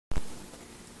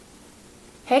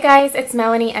Hey guys, it's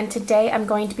Melanie, and today I'm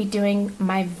going to be doing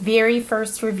my very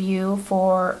first review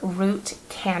for Root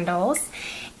candles.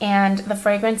 And the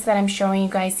fragrance that I'm showing you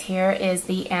guys here is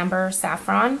the Amber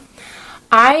Saffron.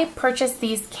 I purchased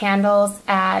these candles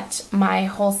at my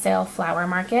wholesale flower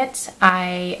market.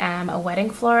 I am a wedding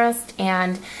florist,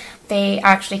 and they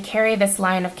actually carry this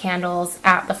line of candles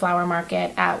at the flower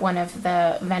market at one of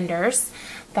the vendors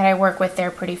that I work with there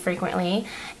pretty frequently.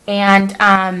 And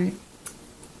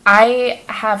I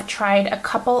have tried a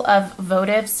couple of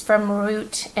votives from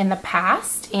Root in the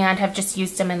past and have just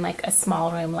used them in like a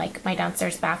small room, like my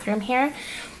downstairs bathroom here.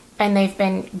 And they've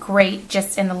been great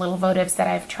just in the little votives that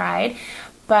I've tried.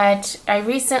 But I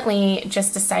recently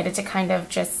just decided to kind of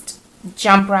just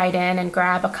jump right in and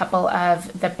grab a couple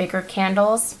of the bigger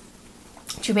candles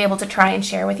to be able to try and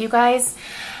share with you guys.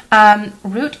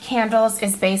 Root Candles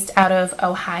is based out of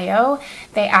Ohio.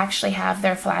 They actually have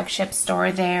their flagship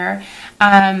store there.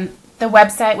 The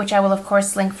website, which I will of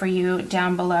course link for you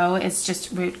down below, is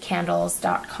just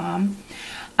rootcandles.com.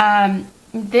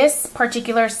 This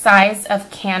particular size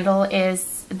of candle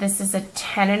is a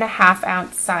 10.5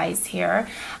 ounce size here.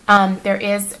 There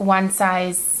is one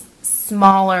size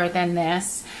smaller than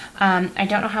this. I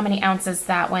don't know how many ounces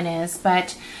that one is,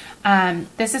 but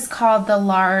this is called the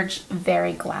large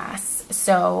Very Glass.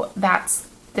 So that's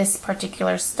this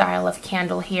particular style of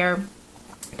candle here.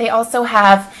 They also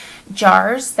have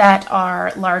jars that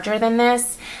are larger than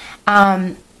this.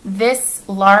 This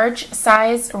large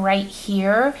size right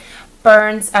here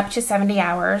burns up to 70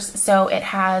 hours, so it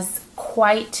has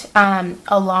quite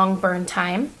a long burn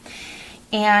time.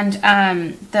 And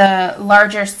the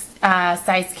larger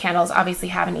size candles obviously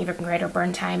have an even greater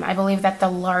burn time. I believe that the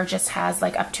largest has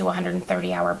like up to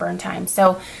 130-hour burn time.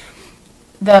 So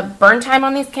the burn time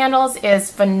on these candles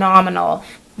is phenomenal.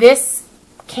 This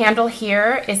candle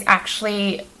here is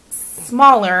actually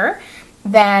smaller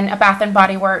than a Bath &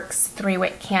 Body Works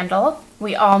 3-wick candle.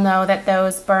 We all know that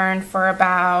those burn for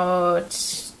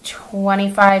about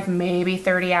 25, maybe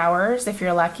 30 hours if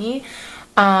you're lucky.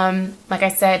 Like I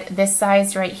said, this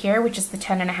size right here, which is the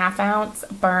 10.5 ounce,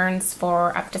 burns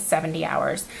for up to 70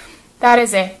 hours. That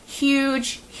is a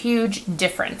huge, huge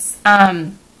difference.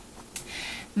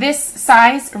 This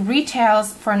size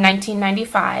retails for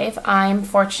 $19.95. I'm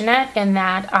fortunate in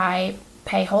that I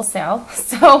pay wholesale,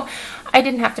 so I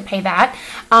didn't have to pay that.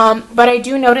 But I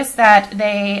do notice that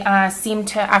they seem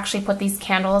to actually put these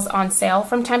candles on sale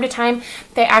from time to time.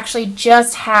 They actually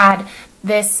just had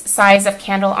this size of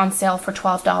candle on sale for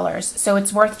 $12, so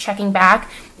it's worth checking back.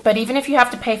 But even if you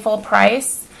have to pay full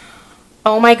price,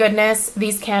 oh my goodness,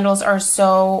 these candles are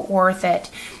so worth it.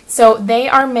 So they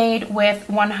are made with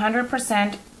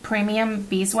 100% premium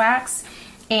beeswax,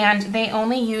 and they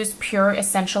only use pure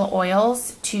essential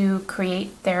oils to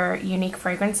create their unique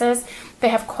fragrances. They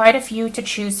have quite a few to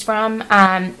choose from,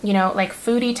 you know, like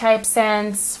foodie type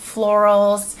scents,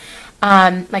 florals,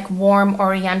 like warm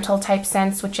oriental type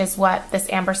scents, which is what this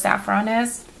Amber Saffron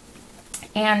is.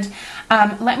 And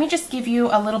let me just give you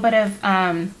a little bit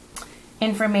of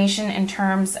information in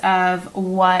terms of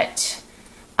what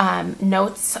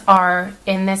notes are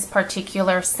in this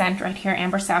particular scent right here,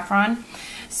 Amber Saffron.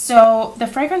 So the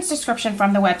fragrance description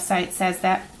from the website says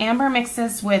that amber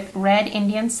mixes with red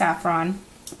Indian saffron,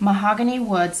 mahogany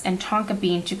woods, and tonka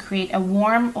bean to create a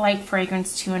warm, light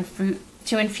fragrance to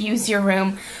infuse your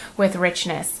room with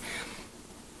richness.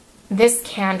 This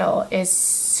candle is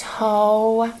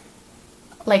so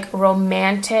like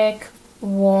romantic,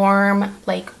 warm,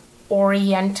 like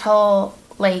oriental,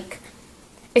 like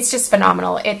it's just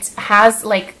phenomenal. It has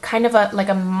like kind of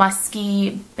a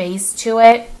musky base to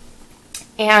it.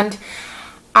 And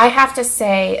I have to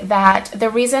say that the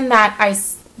reason that I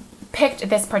picked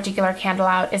this particular candle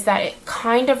out is that it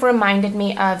kind of reminded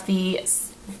me of the,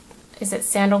 is it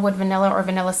sandalwood vanilla or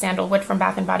vanilla sandalwood from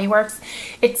Bath & Body Works?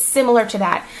 It's similar to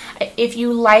that. If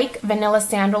you like vanilla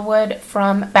sandalwood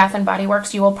from Bath & Body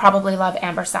Works, you will probably love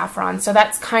Amber Saffron. So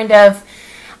that's kind of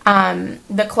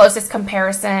the closest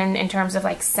comparison in terms of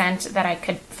like scent that I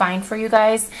could find for you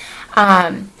guys.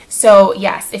 So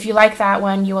yes, if you like that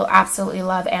one, you will absolutely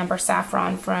love Amber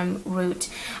Saffron from Root.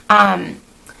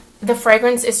 The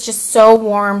fragrance is just so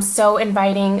warm, so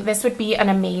inviting. This would be an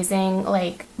amazing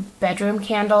like bedroom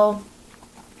candle.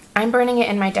 I'm burning it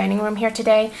in my dining room here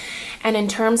today, and in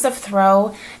terms of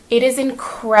throw, it is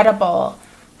incredible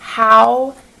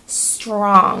how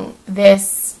strong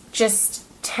this just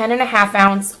 10.5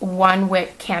 ounce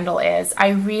 1-wick candle is. I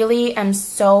really am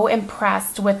so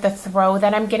impressed with the throw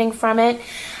that I'm getting from it.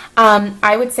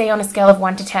 I would say on a scale of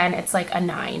 1 to 10, it's like a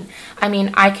 9. I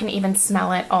mean, I can even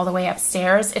smell it all the way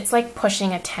upstairs. It's like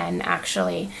pushing a 10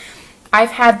 actually.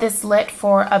 I've had this lit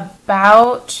for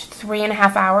about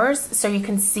 3.5 hours, so you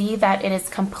can see that it is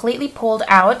completely pulled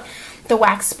out. The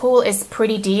wax pool is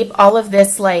pretty deep. All of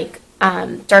this like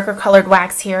darker colored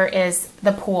wax here is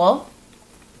the pool.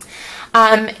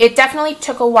 It definitely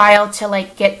took a while to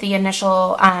like get the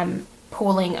initial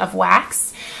pooling of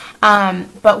wax,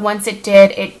 but once it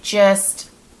did, it just,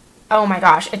 oh my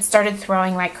gosh, it started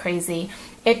throwing like crazy.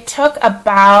 It took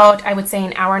about, I would say,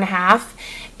 an hour and a half,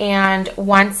 and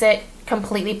once it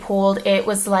completely pooled, it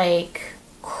was like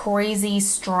crazy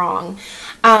strong.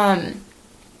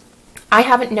 I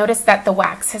haven't noticed that the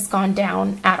wax has gone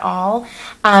down at all.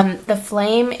 The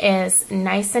flame is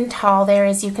nice and tall there.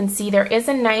 As you can see, there is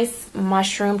a nice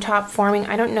mushroom top forming.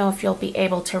 I don't know if you'll be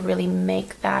able to really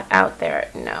make that out there.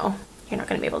 No, you're not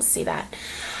going to be able to see that.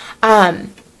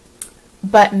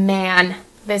 But man,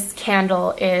 this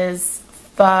candle is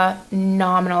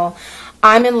phenomenal.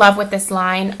 I'm in love with this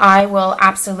line. I will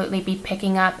absolutely be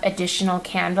picking up additional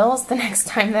candles the next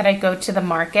time that I go to the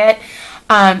market.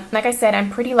 Like I said, I'm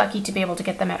pretty lucky to be able to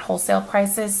get them at wholesale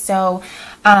prices. So,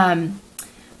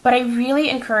 but I really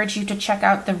encourage you to check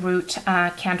out the Root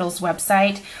Candles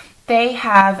website. They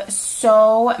have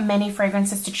so many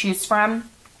fragrances to choose from.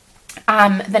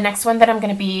 The next one that I'm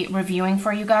going to be reviewing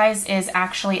for you guys is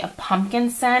actually a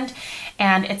pumpkin scent,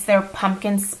 and it's their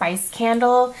pumpkin spice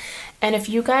candle. And if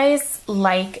you guys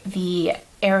like the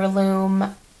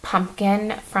heirloom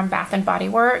pumpkin from Bath and Body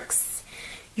Works,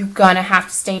 you're gonna have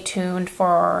to stay tuned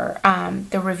for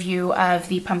the review of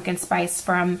the pumpkin spice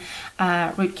from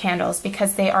Root Candles,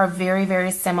 because they are very,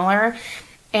 very similar.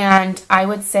 And I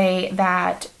would say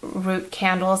that Root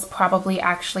Candles probably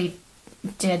actually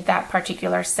did that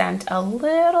particular scent a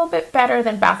little bit better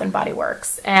than Bath and Body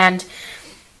Works. And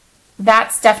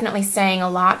that's definitely saying a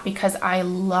lot, because I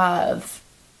love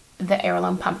the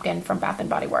heirloom pumpkin from Bath and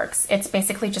Body Works. It's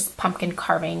basically just pumpkin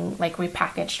carving, like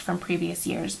repackaged from previous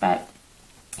years. But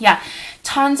yeah,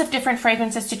 tons of different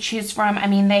fragrances to choose from. I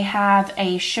mean, they have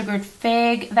a sugared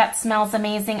fig that smells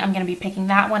amazing. I'm going to be picking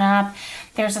that one up.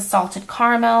 There's a salted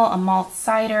caramel, a malt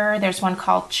cider. There's one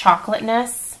called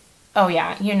chocolateness. Oh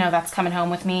yeah, you know that's coming home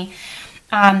with me.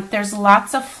 There's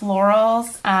lots of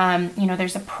florals. You know,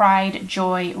 there's a Pride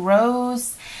Joy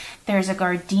Rose. There's a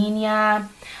gardenia,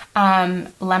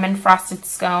 lemon frosted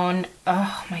scone.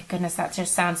 Oh my goodness, that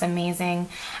just sounds amazing.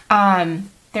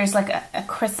 There's like a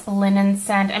crisp linen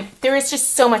scent. And there is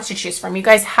just so much to choose from. You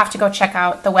guys have to go check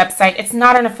out the website. It's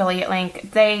not an affiliate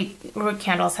link. Root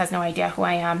Candles has no idea who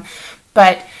I am.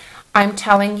 But I'm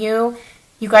telling you,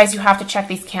 you guys, you have to check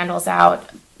these candles out.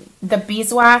 The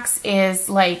beeswax is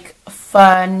like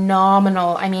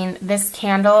phenomenal. I mean, this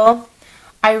candle,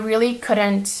 I really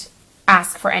couldn't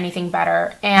ask for anything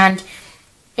better. And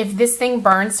if this thing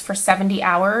burns for 70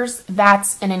 hours,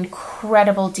 that's an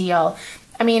incredible deal.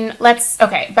 I mean,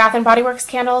 okay, Bath and Body Works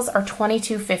candles are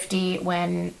 $22.50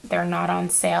 when they're not on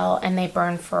sale, and they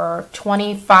burn for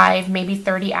 25, maybe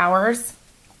 30 hours.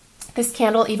 This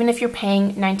candle, even if you're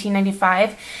paying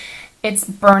 $19.95, it's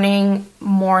burning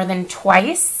more than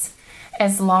twice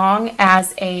as long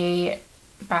as a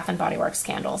Bath and Body Works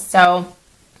candle. So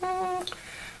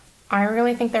I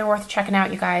really think they're worth checking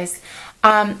out, you guys.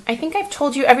 I think I've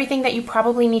told you everything that you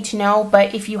probably need to know,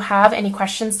 but if you have any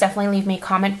questions, definitely leave me a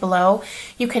comment below.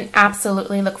 You can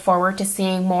absolutely look forward to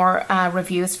seeing more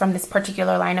reviews from this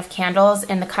particular line of candles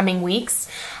in the coming weeks.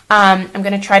 I'm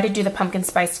going to try to do the pumpkin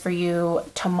spice for you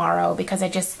tomorrow, because I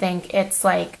just think it's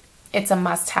a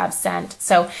must-have scent.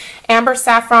 So Amber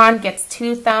Saffron gets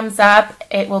 2 thumbs up.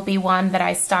 It will be one that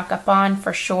I stock up on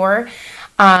for sure.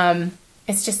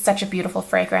 It's just such a beautiful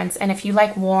fragrance. And if you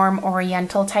like warm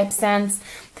oriental type scents,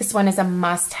 this one is a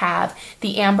must-have.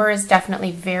 The amber is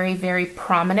definitely very, very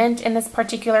prominent in this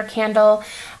particular candle.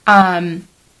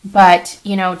 But,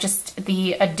 you know, just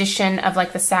the addition of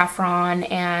like the saffron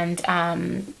and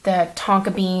the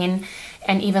tonka bean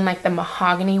and even like the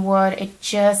mahogany wood,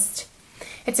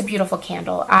 it's a beautiful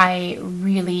candle. I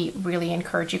really, really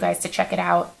encourage you guys to check it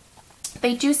out.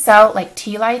 They do sell like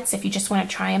tea lights if you just want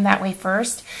to try them that way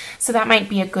first. So that might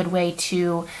be a good way to,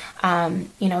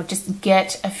 you know, just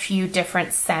get a few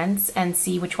different scents and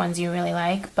see which ones you really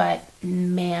like. But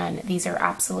man, these are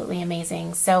absolutely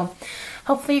amazing. So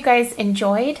hopefully you guys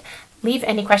enjoyed. Leave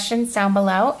any questions down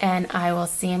below, and I will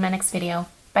see you in my next video.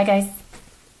 Bye guys.